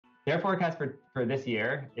Their forecast for this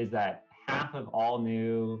year is that half of all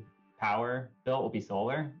new power built will be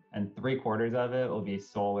solar, and 3/4 of it will be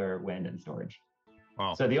solar, wind, and storage.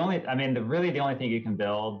 Wow. So really the only thing you can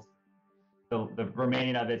build, the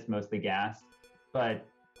remaining of it's mostly gas, but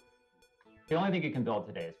the only thing you can build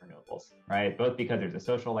today is renewables, right? Both because there's a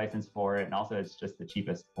social license for it, and also it's just the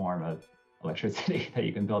cheapest form of electricity that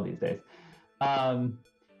you can build these days.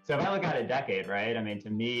 So if I look at a decade, right? I mean, to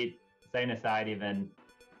meet, setting aside even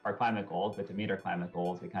our climate goals, but to meet our climate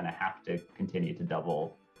goals, we kind of have to continue to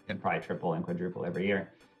double and probably triple and quadruple every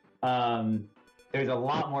year. There's a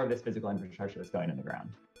lot more of this physical infrastructure that's going in the ground.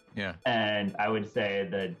 Yeah. And I would say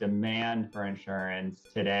the demand for insurance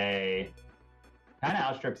today kind of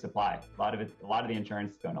outstrips supply. A lot of the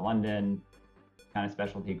insurance is going to London, kind of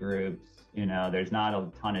specialty groups. There's not a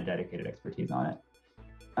ton of dedicated expertise on it.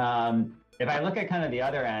 If I look at kind of the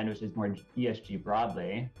other end, which is more ESG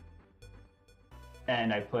broadly,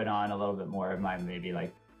 and I put on a little bit more of my maybe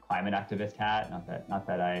like climate activist hat, not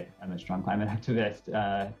that I am a strong climate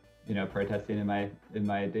activist, protesting in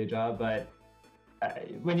my day job, but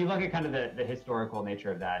when you look at kind of the historical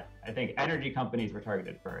nature of that, I think energy companies were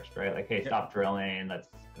targeted first, right? Like, hey, stop drilling, let's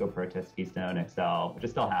go protest Keystone XL, which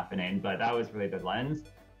is still happening, but that was really the lens.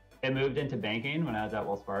 It moved into banking. When I was at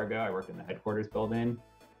Wells Fargo, I worked in the headquarters building,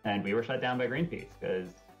 and we were shut down by Greenpeace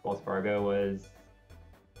because Wells Fargo was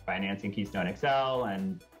financing Keystone XL,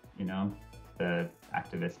 and the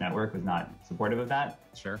activist network was not supportive of that.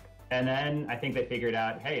 Sure. And then I think they figured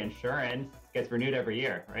out, hey, insurance gets renewed every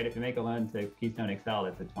year, right? If you make a loan to Keystone XL,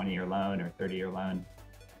 it's a 20-year loan or 30-year loan.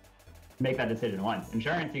 Make that decision once.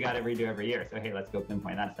 Insurance, you got to redo every year. So, hey, let's go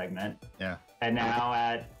pinpoint that segment. Yeah. And now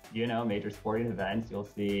at, major sporting events, you'll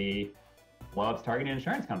see blow-ups targeting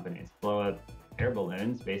insurance companies, blow up air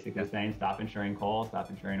balloons, basically saying, stop insuring coal, stop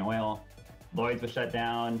insuring oil. Lloyd's was shut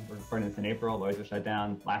down. We're recording this in April. Lloyd's was shut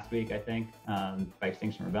down last week, I think, by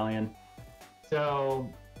Extinction Rebellion. So,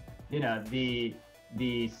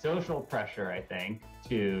 the social pressure, I think,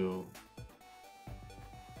 to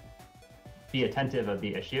be attentive of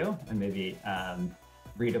the issue and maybe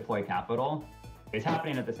redeploy capital is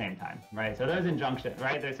happening at the same time, right? So those injunctions,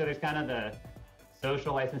 right? So there's kind of the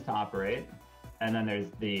social license to operate, and then there's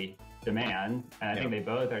the demand. And I think they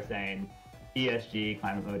both are saying ESG,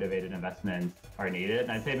 climate-motivated investments are needed.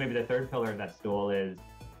 And I'd say maybe the third pillar of that stool is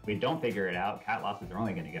we don't figure it out, cat losses are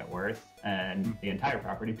only going to get worse, and the entire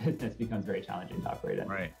property business becomes very challenging to operate in.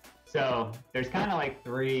 Right. So there's kind of like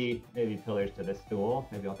three maybe pillars to this stool.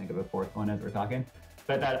 Maybe I'll think of a fourth one as we're talking.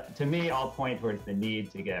 But that, to me, all point towards the need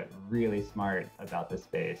to get really smart about this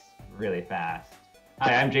space really fast.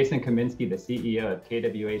 Hi, I'm Jason Kaminsky, the CEO of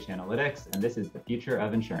kWh Analytics, and this is the future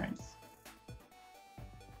of insurance.